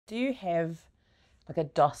Do you have like a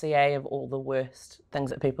dossier of all the worst things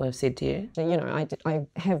that people have said to you? You know, I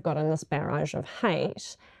have gotten this barrage of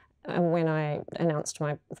hate when I announced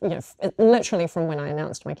my, literally from when I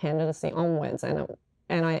announced my candidacy onwards, and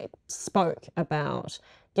I spoke about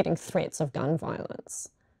getting threats of gun violence.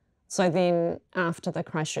 So then after the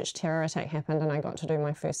Christchurch terror attack happened and I got to do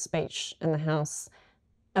my first speech in the House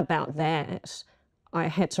about that, I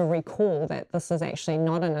had to recall that this is actually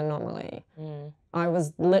not an anomaly. I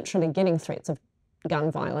was literally getting threats of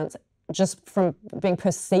gun violence just from being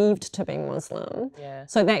perceived to be Muslim. Yeah.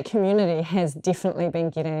 So that community has definitely been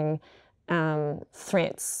getting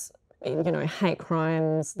threats, hate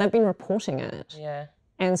crimes. They've been reporting it. Yeah.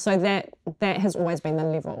 And so that has always been the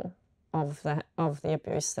level of the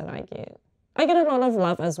abuse that I get. I get a lot of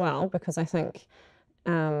love as well, because I think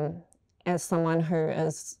as someone who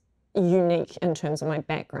is unique in terms of my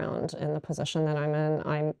background and the position that I'm in,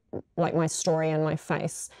 I'm like, my story and my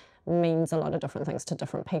face means a lot of different things to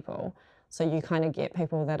different people. So you kind of get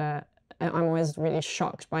people that I'm always really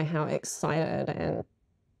shocked by how excited and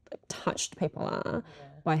touched people are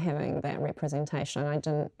by having that representation. I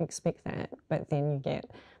didn't expect that, but then you get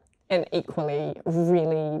an equally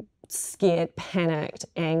really scared, panicked,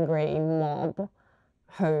 angry mob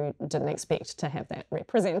who didn't expect to have that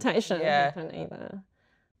representation happen either.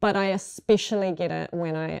 But I especially get it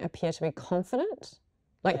when I appear to be confident.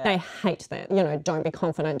 Like they hate that, don't be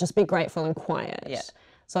confident, just be grateful and quiet. Yeah.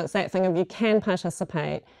 So it's that thing of you can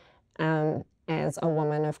participate as a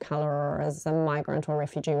woman of colour or as a migrant or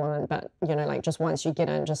refugee woman, but, like just once you get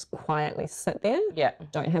in, just quietly sit there. Yeah.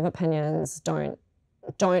 Don't have opinions, don't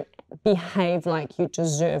behave like you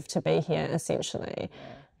deserve to be here, essentially.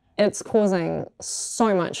 Yeah. It's causing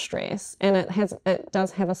so much stress, and it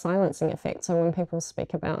does have a silencing effect. So when people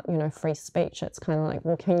speak about, free speech, it's kind of like,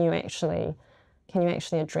 well, can you actually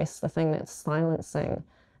address the thing that's silencing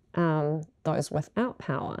those without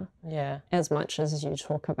power? Yeah. As much as you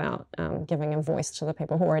talk about giving a voice to the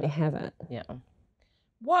people who already have it. Yeah.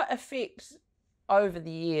 What effect over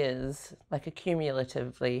the years, like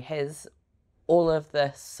accumulatively, has all of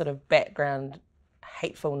this sort of background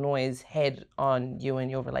hateful noise had on you and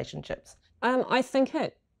your relationships? I think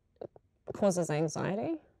it causes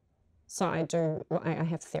anxiety. So I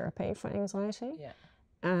have therapy for anxiety. Yeah.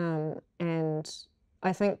 And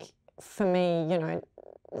I think for me,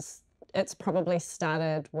 it's probably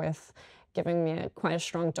started with giving me quite a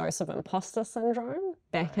strong dose of imposter syndrome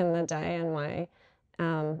back in the day in my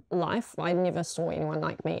life. I never saw anyone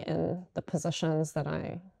like me in the positions that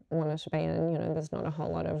I wanted to be in. There's not a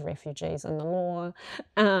whole lot of refugees in the law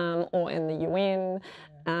or in the UN,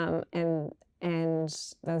 and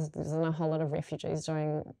there's not a whole lot of refugees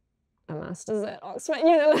doing a master's at Oxford.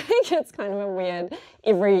 It's kind of a weird.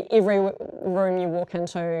 Every room you walk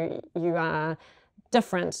into, you are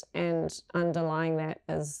different, and underlying that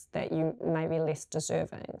is that you may be less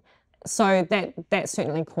deserving. So that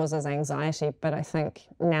certainly causes anxiety. But I think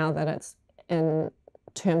now that it's in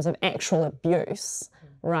terms of actual abuse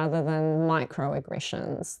rather than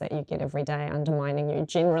microaggressions that you get every day undermining you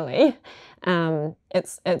generally,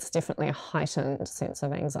 it's definitely a heightened sense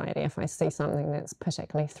of anxiety if I see something that's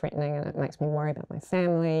particularly threatening, and it makes me worry about my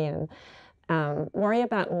family and worry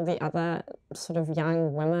about all the other sort of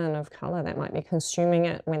young women of colour that might be consuming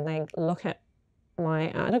it when they look at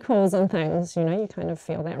my articles and things. You kind of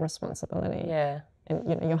feel that responsibility. Yeah.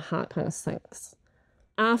 And your heart kind of sinks.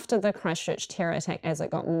 After the Christchurch terror attack, as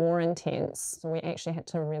it got more intense, we actually had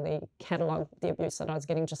to really catalogue the abuse that I was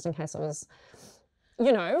getting, just in case it was,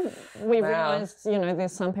 we realised,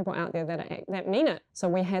 there's some people out there that mean it. So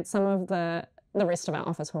we had some of the rest of our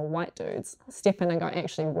office, who are white dudes, step in and go,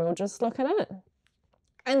 actually, we'll just look at it.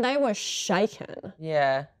 And they were shaken.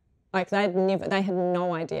 Yeah. Like they had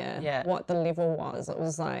no idea what the level was. It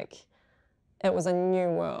was like, it was a new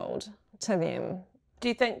world to them. Do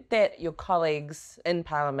you think that your colleagues in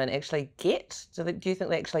Parliament actually get? Do you think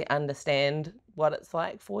they actually understand what it's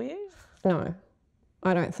like for you? No,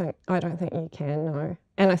 I don't think you can. No,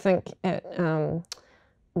 and I think the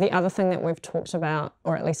other thing that we've talked about,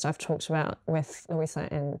 or at least I've talked about with Louisa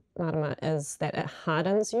and Marama, is that it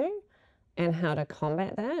hardens you, and how to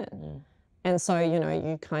combat that. Mm. And so you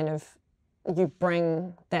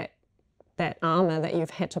bring that armour that you've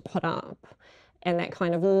had to put up. And that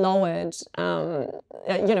kind of lowered, I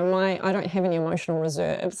don't have any emotional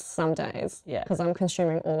reserves some days, because I'm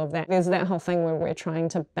consuming all of that. There's that whole thing where we're trying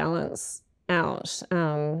to balance out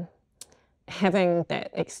having that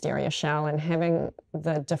exterior shell and having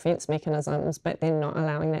the defence mechanisms, but then not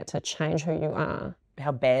allowing that to change who you are.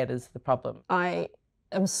 How bad is the problem? I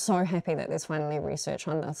am so happy that there's finally research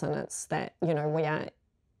on this, and it's that, we are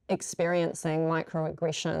experiencing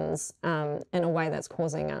microaggressions in a way that's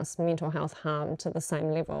causing us mental health harm to the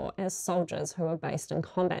same level as soldiers who are based in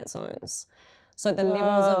combat zones. So the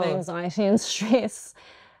levels of anxiety and stress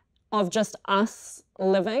of just us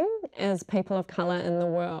living as people of colour in the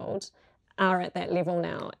world are at that level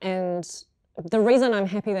now. And the reason I'm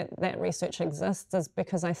happy that that research exists is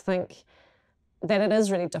because I think that it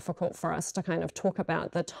is really difficult for us to kind of talk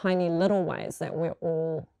about the tiny little ways that we're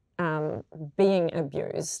all being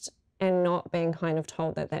abused and not being kind of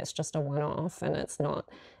told that that's just a one-off and it's not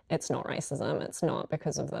racism, it's not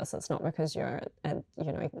because of this, it's not because you're a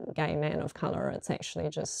gay man of color, it's actually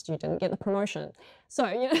just you didn't get the promotion.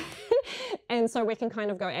 So and so we can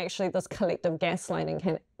kind of go, actually this collective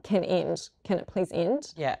gaslighting can end. Can it please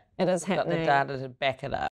end? Yeah. It is happening. Got the data to back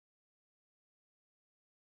it up.